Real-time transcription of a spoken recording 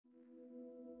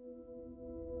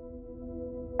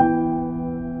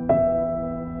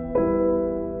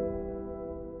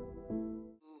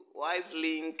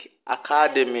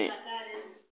Academy.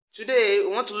 Today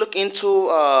we want to look into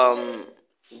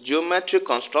geometric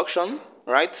construction,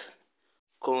 right?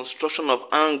 Construction of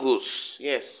angles.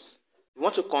 Yes, we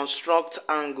want to construct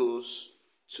angles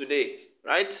today,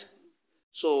 right?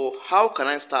 So how can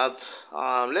I start?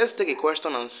 Let's take a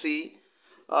question and see.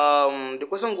 The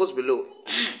question goes below.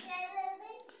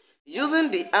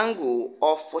 Using the angle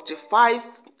of 45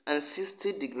 and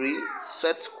 60 degree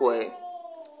set square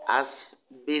as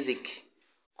basic,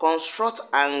 construct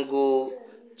angle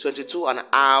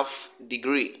 22.5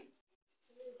 degree,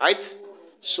 right?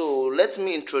 So let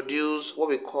me introduce what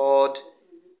we called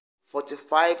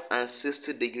 45 and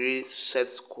 60 degree set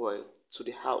square to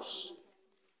the house.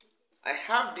 I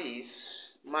have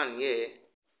this man here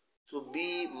to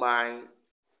be my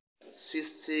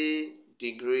 60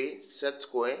 degree set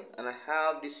square, and I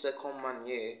have this second man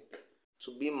here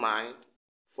to be my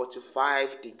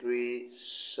 45 degree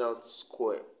set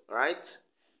square, right?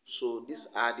 So these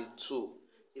are the two.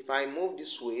 If I move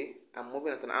this way, I'm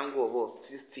moving at an angle of what?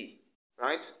 60,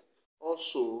 right?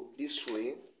 Also this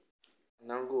way,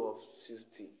 an angle of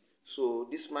 60. So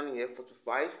this man here,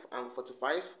 45, angle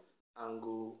 45,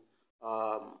 angle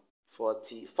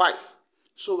 45.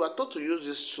 So we are taught to use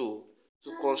this tool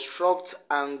to construct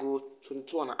angle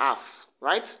 22.5,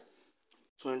 right?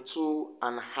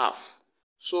 22.5.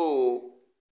 So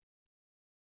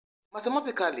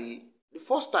mathematically, the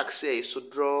first task here is to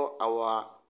draw our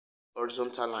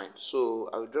horizontal line. So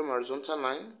I will draw my horizontal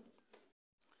line.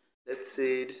 Let's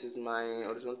say this is my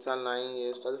horizontal line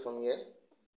here, starting from here.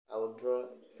 I will draw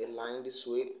a line this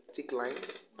way, thick line,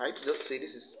 right? Just say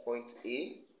this is point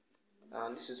A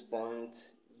and this is point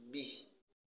B,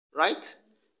 right?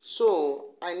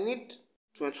 So I need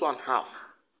 22.5.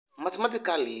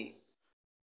 Mathematically,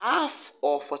 half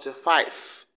of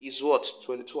 45 is what?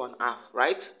 22.5,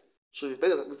 right? So if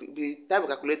you type a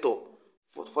calculator,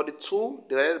 for 42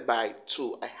 divided by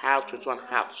 2, I have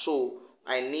 22.5. So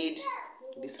I need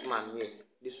this man here.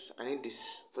 I need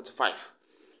this 45.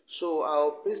 So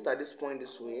I'll place it at this point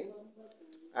this way.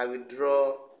 I will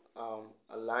draw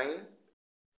a line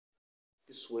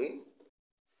this way.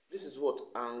 This is what?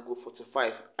 Angle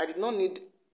 45. I did not need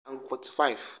angle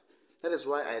 45. That is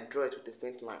why I draw it with a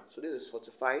faint line. So this is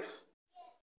 45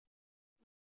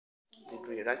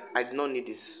 degree, right? I did not need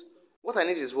this. What I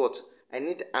need is what? I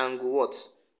need angle what?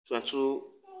 22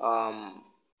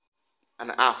 and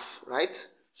a half, right?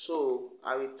 So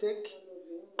I will take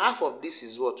half of this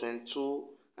is what? 22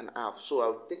 and a half. So I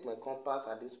will take my compass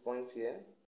at this point here,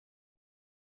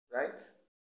 right?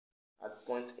 At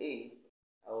point A,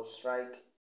 I will strike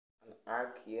an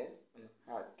arc here, an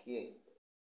arc here,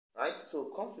 right?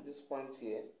 So come to this point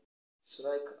here,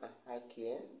 strike an arc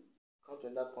here, come to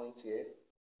another point here,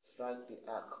 strike the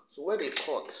arc. So where they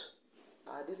cut,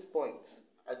 at this point,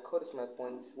 I call this my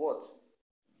point what?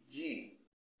 G.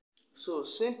 So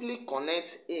simply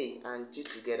connect A and G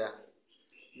together.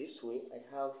 This way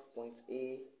I have point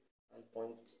A and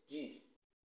point G,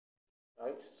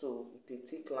 right? So with a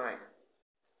thick line.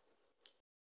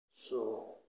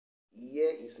 So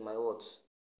here is my what?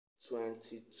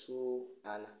 22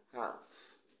 and a half.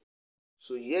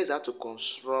 So here is how to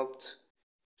construct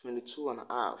 22 and a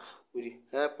half with the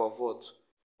help of what?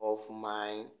 Of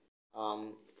my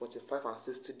 45 and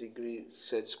 60 degree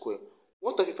set square.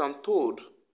 What if I'm told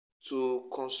to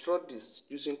construct this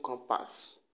using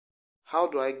compass? How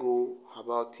do I go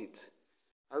about it?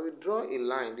 I will draw a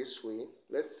line this way.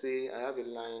 Let's say I have a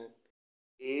line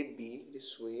AB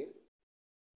this way,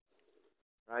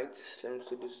 right? Let me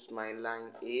say this is my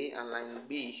line A and line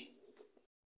B,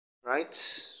 right?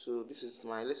 So this is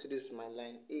my, let's say this is my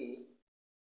line A,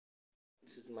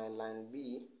 this is my line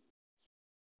B,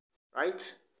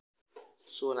 right?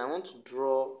 So I want to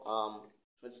draw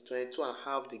 22 and a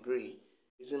half degree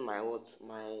using my what?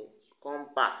 My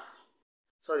compass.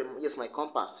 Sorry, yes, my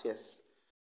compass, yes.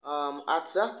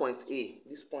 At that point A,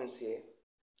 this point here,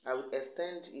 I will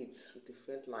extend it with a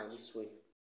faint line this way.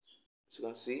 As you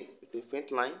can see, with a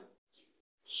faint line.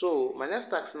 So my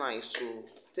next task now is to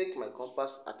take my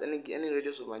compass at any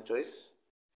radius of my choice,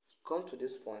 come to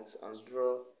this point and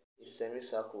draw a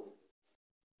semicircle,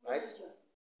 right?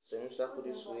 Semicircle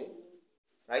this way,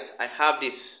 right? I have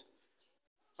this,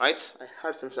 right? I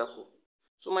have semicircle.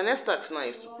 So my next task now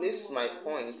is to place my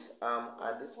point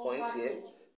at this point here,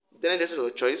 with any radius of your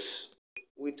choice,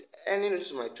 with any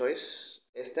radius of my choice,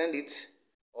 extend it,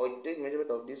 or take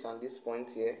measurement of this and this point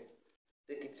here,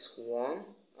 take it 1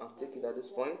 and take it at this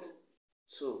point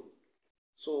 2.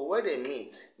 So where they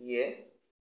meet here,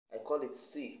 I call it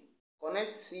C.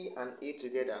 Connect C and A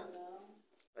together.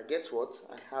 I get what?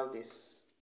 I have this.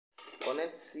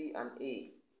 Connect C and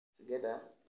A together.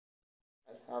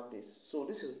 I have this. So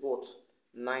this is what?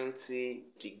 90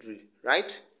 degree,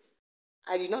 right?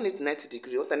 I did not need 90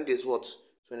 degree. What I need is what?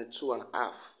 22 and a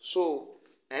half. So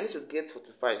I need to get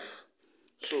 45.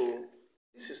 So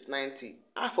this is 90.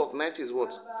 Half of 90 is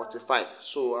what? 45.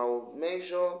 So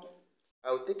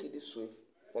I'll take it this way.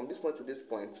 From this point to this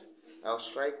point, I'll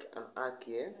strike an arc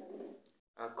here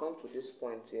and come to this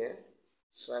point here,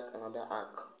 strike another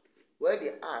arc. Where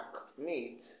the arc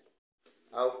meets,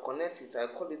 I'll connect it. I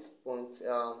call it point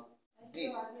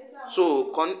D.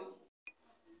 So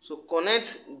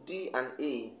connect D and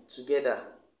A together,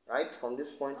 right? From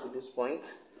this point to this point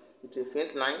with a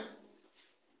faint line.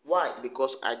 Why?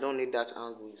 Because I don't need that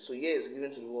angle. So here is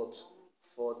given to be what?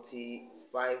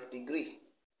 45 degree.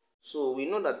 So we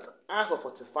know that half of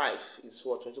 45 is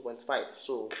what? 20.5.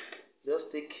 So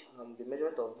just take the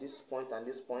measurement of this point and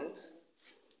this point,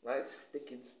 right?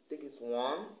 Take it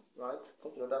one, right?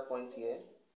 Come to another point here.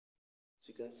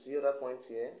 So you can see other point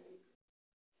here,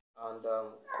 and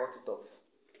cut it off.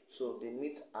 So they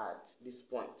meet at this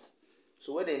point.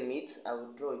 So where they meet, I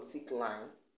will draw a thick line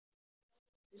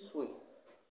this way.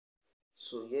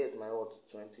 So here is my what?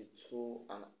 22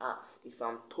 and a half. If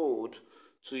I'm told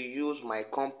to use my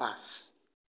compass,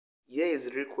 here is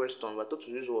the real question. We're told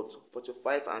to use what?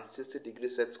 45 and 60 degree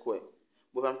set square.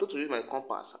 But if I'm told to use my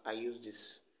compass, I use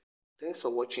this. Thanks for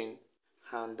watching,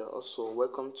 and also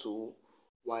welcome to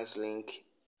WiseLink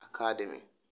Academy.